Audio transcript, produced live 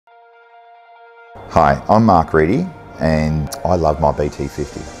Hi, I'm Mark Reedy and I love my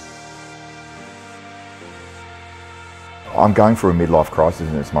BT50. I'm going through a midlife crisis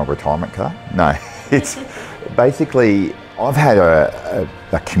and it's my retirement car. No, it's basically, I've had a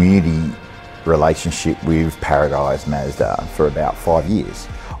community relationship with Paradise Mazda for about 5 years.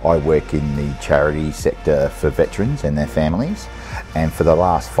 I work in the charity sector for veterans and their families, and for the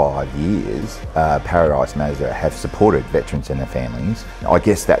last 5 years Paradise Mazda have supported veterans and their families. I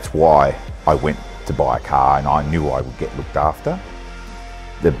guess that's why I went to buy a car and I knew I would get looked after.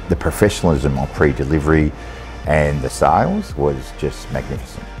 The professionalism of pre-delivery and the sales was just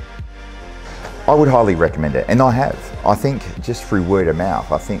magnificent. I would highly recommend it, and I have. I think just through word of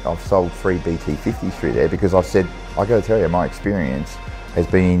mouth, I think I've sold 3 BT50s through there because I've said, I got to tell you, my experience has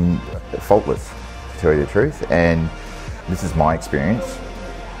been faultless, to tell you the truth, and this is my experience.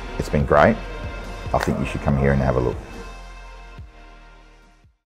 It's been great. I think you should come here and have a look.